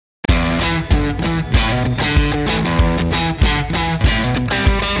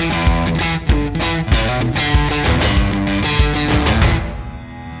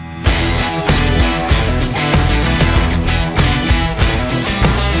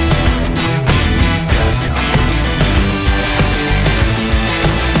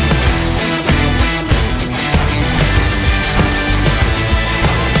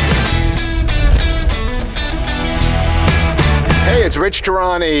Rich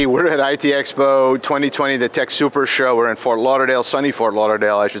Tehrani. We're at IT Expo 2020, the Tech Super Show. We're in Fort Lauderdale, sunny Fort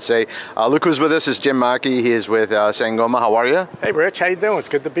Lauderdale, I should say. Look who's with us. Is Jim Machi. He is with Sangoma. How are you? Hey, Rich. How you doing? It's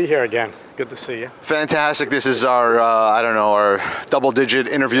good to be here again. Good to see you. Fantastic. This is our, I don't know, our double-digit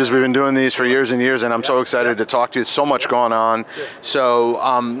interviews. We've been doing these for years and years, and I'm so excited to talk to you. So much going on.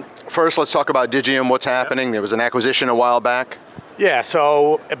 So first, let's talk about Digium. What's happening? There was an acquisition a while back. Yeah,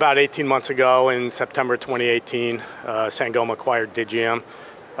 so about 18 months ago in September 2018, Sangoma acquired Digium.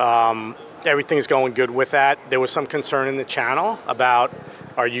 Everything's going good with that. There was some concern in the channel about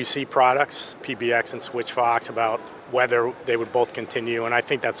our UC products, PBX and SwitchVox, about whether they would both continue, and I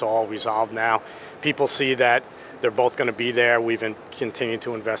think that's all resolved now. People see that they're both going to be there. We've continued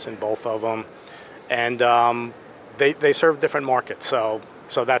to invest in both of them, and they serve different markets, so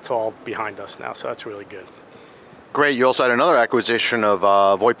that's all behind us now, so that's really good. Great. You also had another acquisition of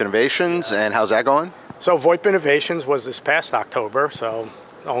VoIP Innovations, and how's that going? So VoIP Innovations was this past October, so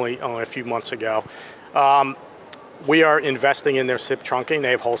only a few months ago. We are investing in their SIP trunking.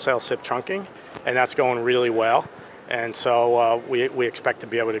 They have wholesale SIP trunking, and that's going really well. And so we expect to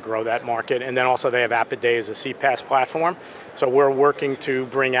be able to grow that market. And then also they have Appiday as a CPaaS platform. So we're working to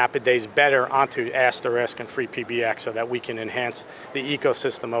bring Appiday's better onto Asterisk and FreePBX so that we can enhance the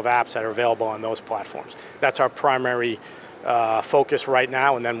ecosystem of apps that are available on those platforms. That's our primary focus right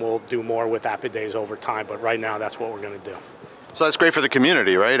now, and then we'll do more with Appiday's over time. But right now, that's what we're going to do. So that's great for the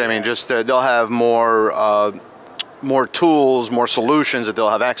community, right? I mean, just they'll have more tools, more solutions that they'll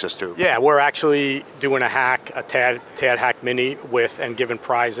have access to. Yeah, we're actually doing a hack, a TAD Hack Mini and giving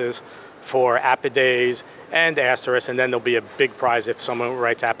prizes for Appiday's and Asterisk, and then there'll be a big prize if someone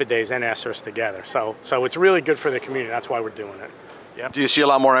writes Appiday's and Asterisk together. So it's really good for the community. That's why we're doing it. Yep. Do you see a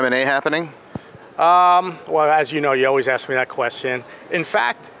lot more M&A happening? Well, as you know, you always ask me that question. In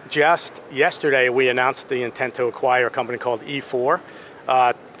fact, just yesterday we announced the intent to acquire a company called E4.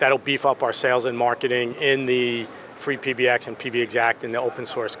 That'll beef up our sales and marketing in the FreePBX and PBExact in the open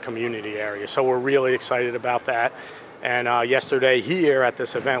source community area. So we're really excited about that. And yesterday here at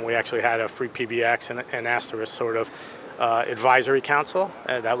this event, we actually had a FreePBX and Asterisk sort of advisory council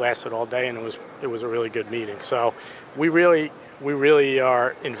that lasted all day, and it was a really good meeting. So we really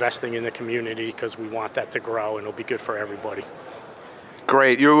are investing in the community because we want that to grow, and it'll be good for everybody.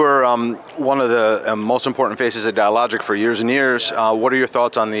 Great. You were one of the most important faces at Dialogic for years and years. What are your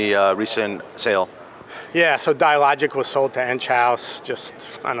thoughts on the recent sale? Yeah, so Dialogic was sold to Enchhouse just,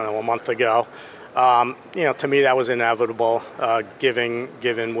 I don't know, a month ago. You know, to me that was inevitable,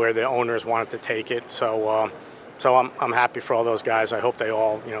 given where the owners wanted to take it. So I'm happy for all those guys. I hope they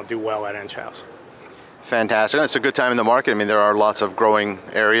all do well at Enchhouse. Fantastic. It's a good time in the market. I mean, there are lots of growing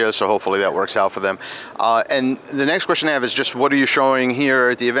areas, so hopefully that works out for them. And the next question I have is just what are you showing here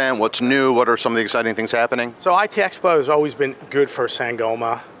at the event? What's new? What are some of the exciting things happening? So IT Expo has always been good for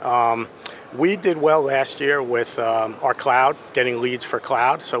Sangoma. We did well last year with our cloud, getting leads for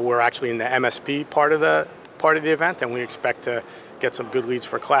cloud. So we're actually in the MSP part of the event, and we expect to get some good leads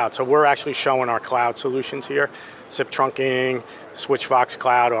for cloud. So we're actually showing our cloud solutions here, SIP trunking, SwitchVox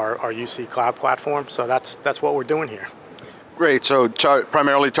Cloud, our UC cloud platform. So that's what we're doing here. Great. So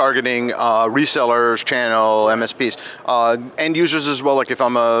primarily targeting resellers, channel, MSPs, end users as well. Like if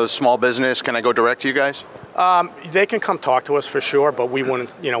I'm a small business, can I go direct to you guys? They can come talk to us for sure, but we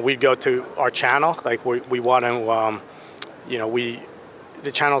wouldn't. We'd go to our channel. Like we want to.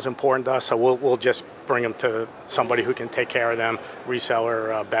 The channel's important to us, so we'll just bring them to somebody who can take care of them,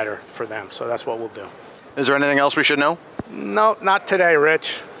 reseller better for them. So that's what we'll do. Is there anything else we should know? No, not today,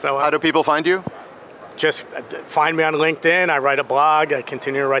 Rich. So how do people find you? Just find me on LinkedIn. I write a blog. I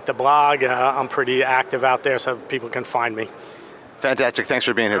continue to write the blog. I'm pretty active out there, so people can find me. Fantastic. Thanks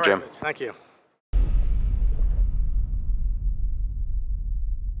for being here, Jim. Thank you.